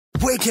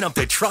Waking up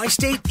the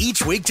Tri-State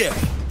each weekday.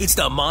 It's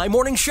the My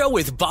Morning Show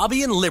with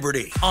Bobby and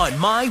Liberty on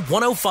My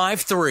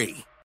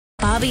 105.3.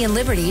 Bobby and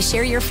Liberty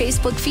share your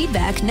Facebook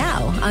feedback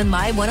now on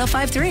My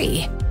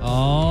 105.3.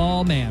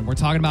 Oh, man. We're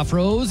talking about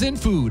frozen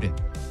food.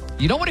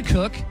 You don't want to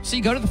cook, so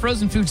you go to the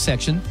frozen food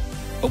section.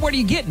 But what are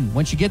you getting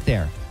once you get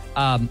there?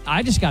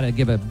 I just got to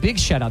give a big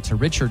shout out to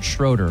Richard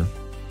Schroeder.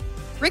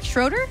 Rick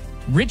Schroeder?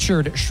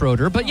 Richard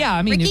Schroeder. But yeah,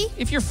 I mean,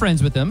 if you're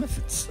friends with him, if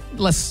it's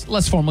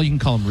less formal, you can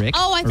call him Rick.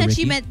 Oh, I thought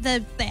Ricky. you meant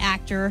the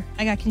actor.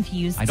 I got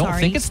confused. I don't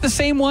think it's the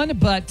same one,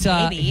 but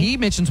he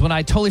mentions one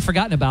I totally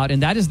forgotten about,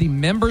 and that is the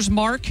Members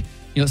Mark,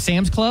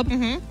 Sam's Club,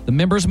 the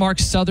Members Mark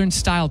Southern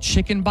Style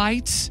Chicken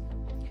Bites.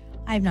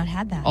 I have not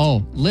had that.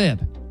 Oh,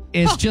 Lib.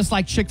 It's just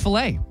like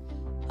Chick-fil-A.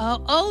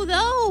 Oh,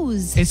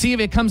 those. And see if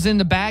it comes in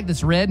the bag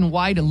that's red and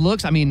white. It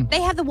looks,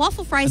 They have the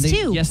waffle fries,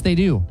 too. Yes, they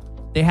do.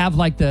 They have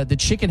like the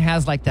chicken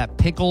has like that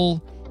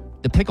pickle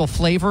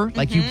flavor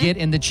like you get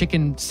in the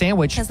chicken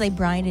sandwich. Because they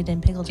brine it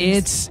in pickle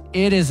juice.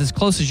 It is as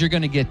close as you're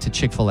going to get to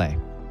Chick-fil-A.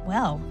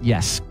 Well.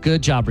 Yes.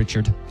 Good job,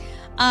 Richard.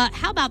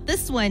 How about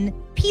this one?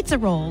 Pizza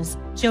rolls,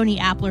 Joni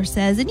Appler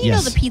says. And you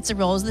know the pizza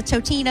rolls, the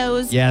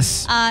Totino's.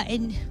 Yes.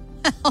 And,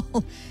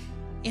 well,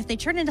 if they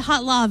turn into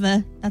hot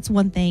lava, that's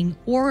one thing.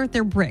 Or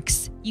they're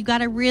bricks. You got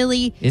to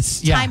really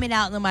time it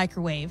out in the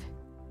microwave.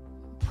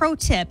 Pro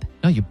tip.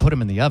 No, you put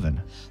them in the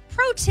oven.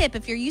 Pro tip,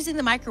 if you're using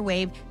the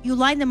microwave, you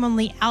line them on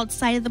the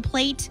outside of the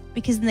plate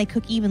because then they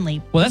cook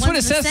evenly. Well, that's what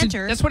it says.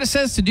 That's what it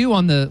says to do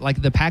on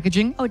the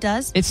packaging. Oh, it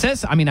does? It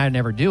says, I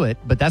never do it,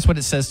 but that's what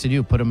it says to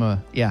do. Put them,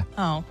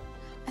 Oh.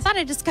 I thought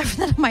I discovered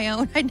that on my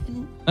own. I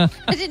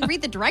didn't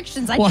read the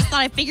directions. I just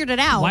thought I figured it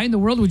out. Why in the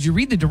world would you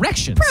read the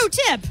directions? Pro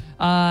tip.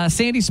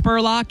 Sandy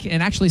Spurlock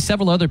and actually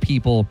several other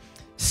people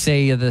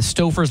say the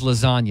Stouffer's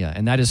lasagna,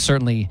 and that is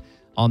certainly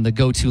on the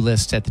go-to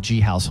list at the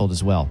G household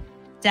as well.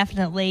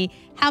 Definitely.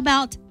 How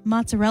about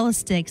mozzarella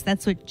sticks?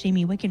 That's what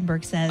Jamie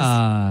Wickenberg says.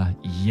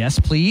 Yes,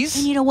 please.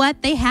 And you know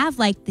what? They have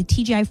like the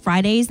TGI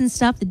Fridays and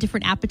stuff, the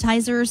different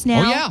appetizers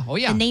now. Oh,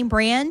 yeah. The name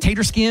brand.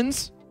 Tater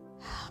skins.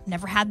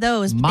 Never had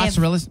those.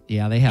 Mozzarella. They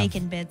have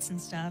bacon bits and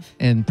stuff.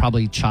 And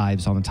probably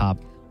chives on the top.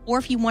 Or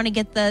if you want to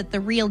get the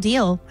real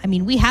deal.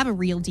 We have a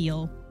real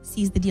deal.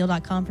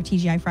 SeizeTheDeal.com for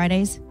TGI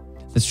Fridays.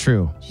 That's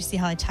true. Did you see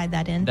how I tied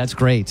that in? That's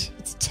great.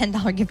 It's a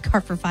 $10 gift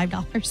card for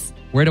 $5.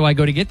 Where do I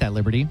go to get that,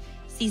 Liberty?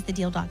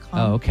 SeizeTheDeal.com.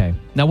 Oh, okay.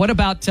 Now, what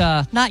about...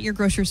 Not your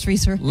grocer's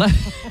freezer.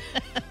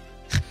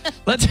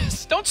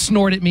 Let's don't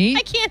snort at me.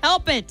 I can't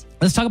help it.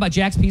 Let's talk about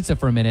Jack's Pizza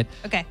for a minute.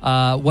 Okay.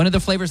 One of the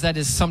flavors that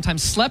is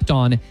sometimes slept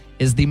on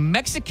is the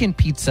Mexican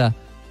pizza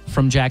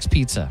from Jack's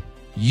Pizza.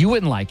 You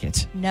wouldn't like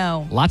it.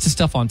 No. Lots of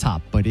stuff on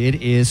top, but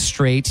it is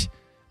straight...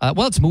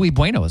 it's muy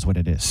bueno is what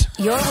it is.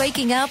 You're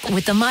waking up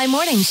with the My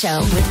Morning Show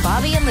with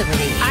Bobby and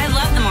Liberty. I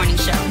love the morning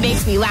show.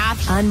 Makes me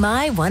laugh. On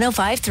My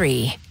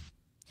 105.3.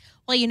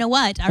 Well, you know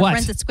what? Our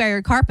friends at Square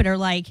Yard Carpet are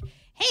like,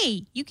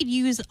 hey, you could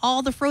use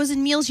all the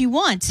frozen meals you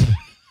want.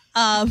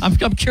 I'm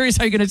curious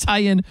how you're going to tie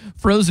in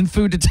frozen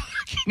food to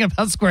talking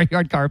about Square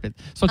Yard Carpet.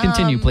 So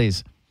continue,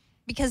 please.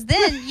 Because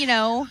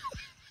then,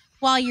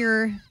 while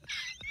you're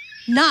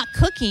not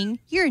cooking,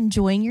 you're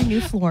enjoying your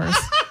new floors.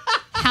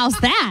 How's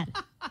that?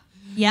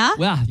 Yeah?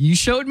 Well, you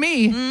showed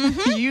me.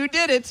 Mm-hmm. You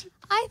did it.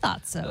 I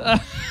thought so.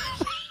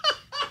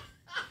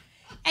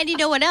 And you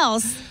know what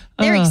else?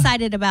 They're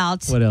excited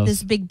about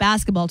this big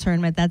basketball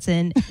tournament that's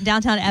in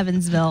downtown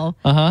Evansville.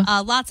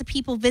 Lots of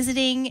people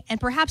visiting, and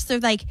perhaps they're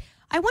like,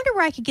 I wonder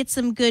where I could get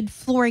some good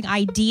flooring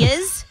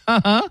ideas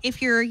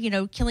if you're,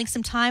 killing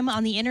some time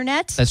on the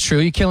internet. That's true.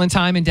 You're killing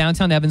time in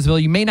downtown Evansville.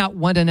 You may not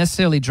want to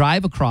necessarily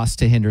drive across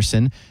to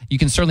Henderson. You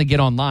can certainly get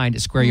online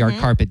at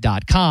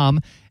squareyardcarpet.com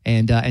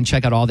and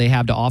check out all they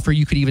have to offer.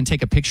 You could even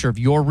take a picture of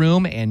your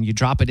room and you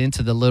drop it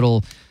into the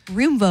little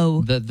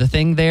Roomvo, the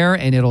thing there,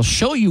 and it'll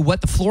show you what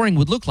the flooring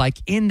would look like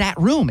in that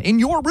room, in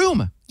your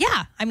room.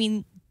 Yeah,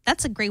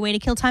 that's a great way to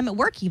kill time at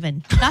work.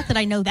 Even not that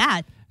I know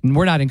that.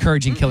 We're not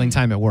encouraging killing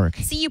time at work.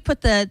 See, you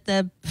put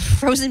the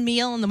frozen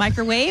meal in the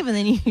microwave, and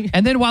then you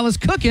and then while it's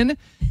cooking,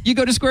 you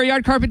go to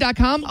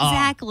squareyardcarpet.com.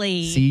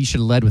 Exactly. See, you should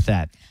have led with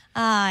that.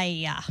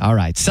 Yeah. All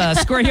right. So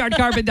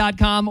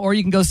squareyardcarpet.com, or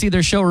you can go see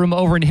their showroom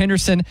over in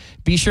Henderson.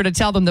 Be sure to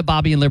tell them that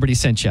Bobby and Liberty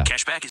sent you. Cashback is